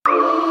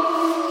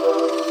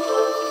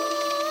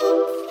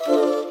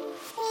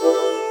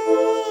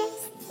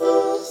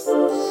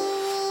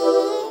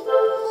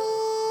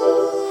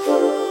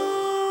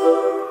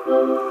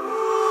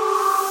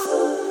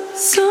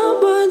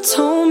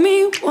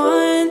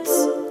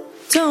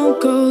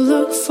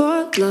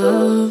of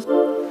love.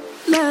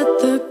 Let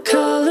the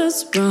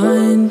colors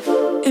run.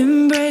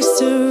 Embrace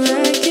the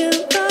regular.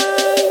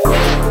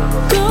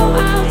 Go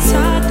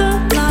outside the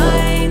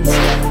lines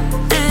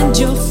and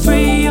you'll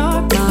free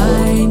your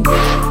mind.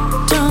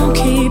 Don't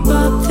keep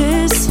up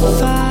this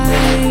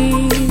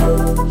fight.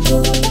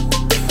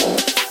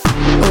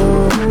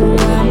 Oh,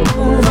 I'm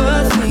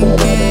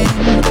overthinking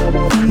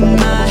in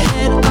my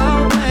head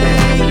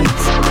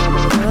always,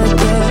 but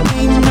there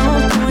ain't no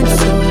point,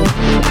 so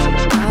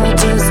I'll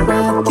just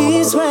ride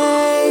these waves.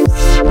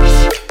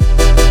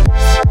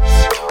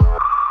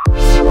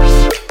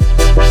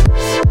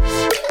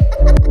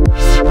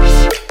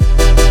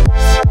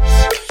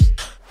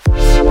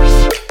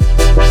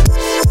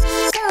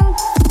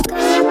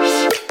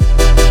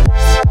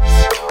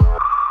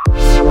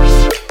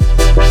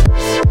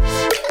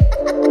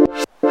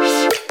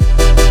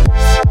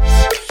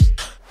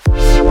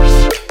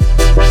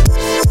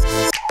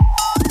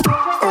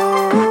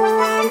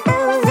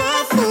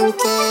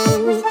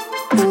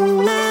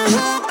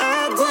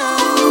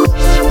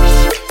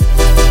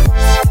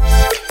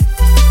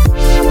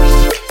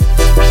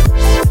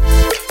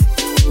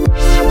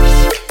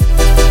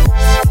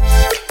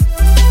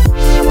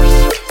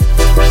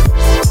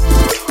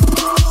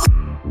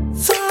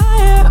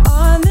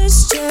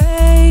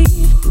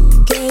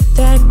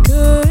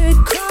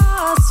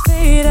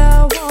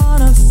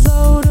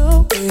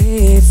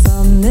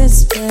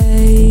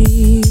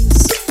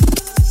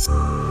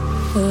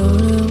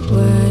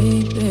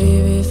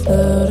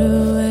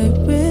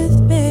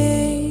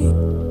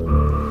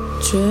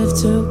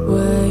 Drift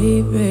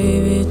away,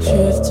 baby,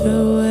 drift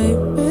away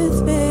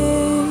with me.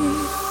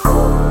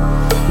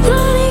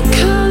 Running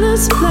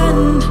colors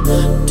blend.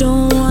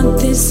 Don't want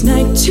this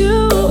night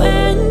to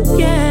end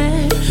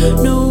yet.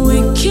 No,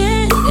 it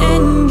can't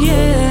end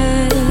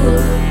yet.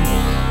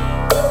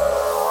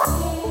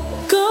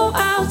 Go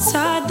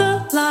outside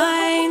the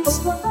lines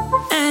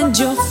and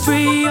you'll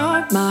free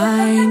your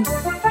mind.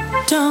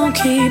 Don't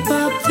keep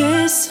up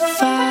this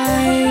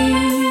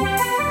fight.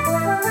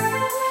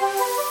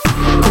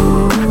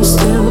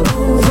 Still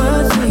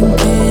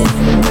overthinking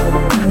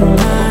in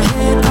my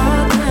head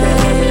all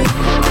day,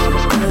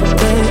 but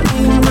there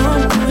ain't no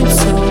point,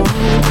 so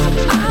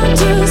I'll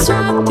just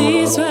ride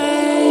these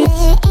waves.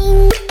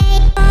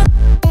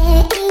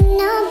 There ain't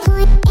no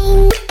point,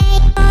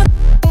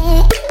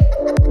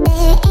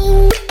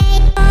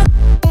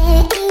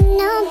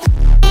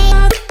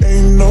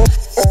 ain't no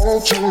all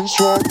just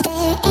right.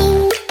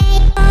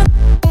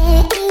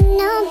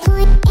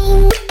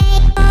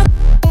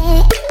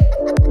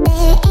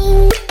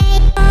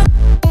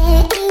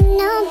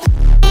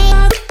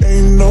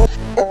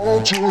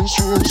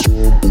 Just